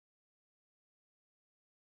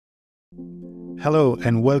Hello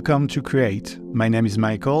and welcome to Create. My name is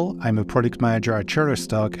Michael, I'm a product manager at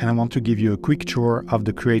Shutterstock and I want to give you a quick tour of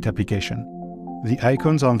the Create application. The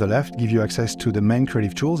icons on the left give you access to the main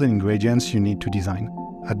creative tools and ingredients you need to design.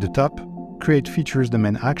 At the top, Create features the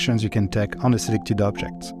main actions you can take on the selected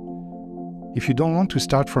objects. If you don't want to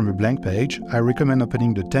start from a blank page, I recommend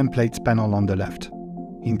opening the Templates panel on the left.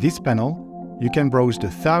 In this panel, you can browse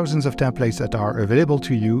the thousands of templates that are available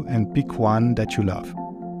to you and pick one that you love.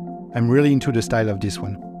 I'm really into the style of this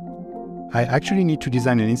one. I actually need to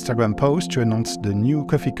design an Instagram post to announce the new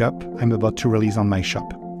coffee cup I'm about to release on my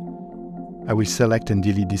shop. I will select and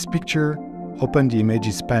delete this picture, open the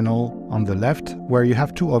Images panel on the left where you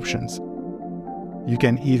have two options. You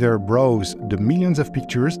can either browse the millions of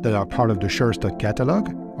pictures that are part of the Shutterstock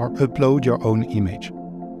catalog or upload your own image.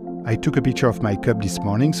 I took a picture of my cup this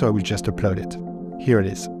morning, so I will just upload it. Here it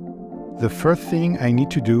is. The first thing I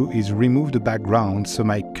need to do is remove the background so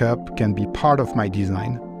my cup can be part of my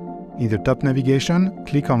design. In the top navigation,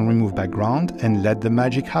 click on Remove Background and let the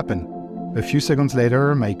magic happen. A few seconds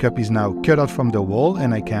later, my cup is now cut out from the wall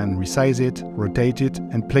and I can resize it, rotate it,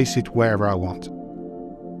 and place it wherever I want.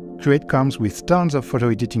 Create comes with tons of photo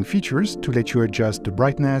editing features to let you adjust the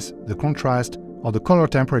brightness, the contrast, or the color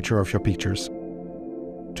temperature of your pictures.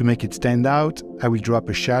 To make it stand out, I will drop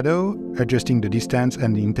a shadow, adjusting the distance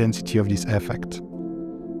and the intensity of this effect.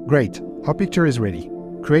 Great, our picture is ready.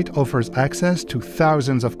 Create offers access to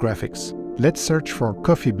thousands of graphics. Let's search for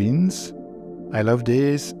coffee beans. I love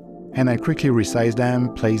this, and I quickly resize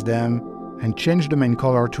them, place them, and change the main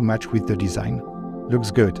color to match with the design.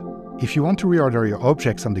 Looks good. If you want to reorder your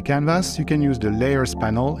objects on the canvas, you can use the Layers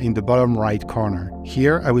panel in the bottom right corner.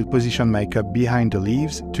 Here, I will position my cup behind the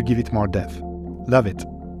leaves to give it more depth. Love it.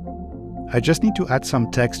 I just need to add some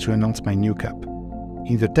text to announce my new cup.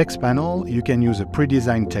 In the text panel, you can use a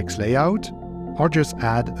pre-designed text layout or just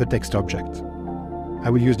add a text object. I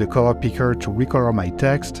will use the color picker to recolor my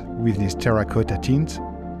text with this terracotta tint,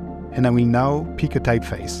 and I will now pick a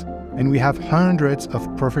typeface. And we have hundreds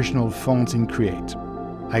of professional fonts in Create.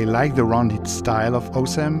 I like the rounded style of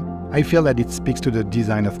Awesome. I feel that it speaks to the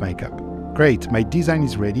design of my cup. Great, my design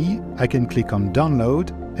is ready. I can click on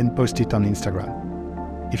Download and post it on Instagram.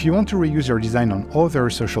 If you want to reuse your design on other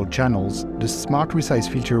social channels, the Smart Resize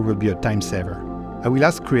feature will be a time saver. I will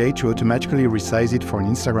ask Create to automatically resize it for an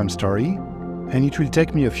Instagram story, and it will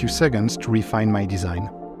take me a few seconds to refine my design.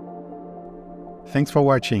 Thanks for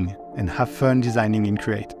watching, and have fun designing in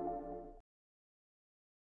Create.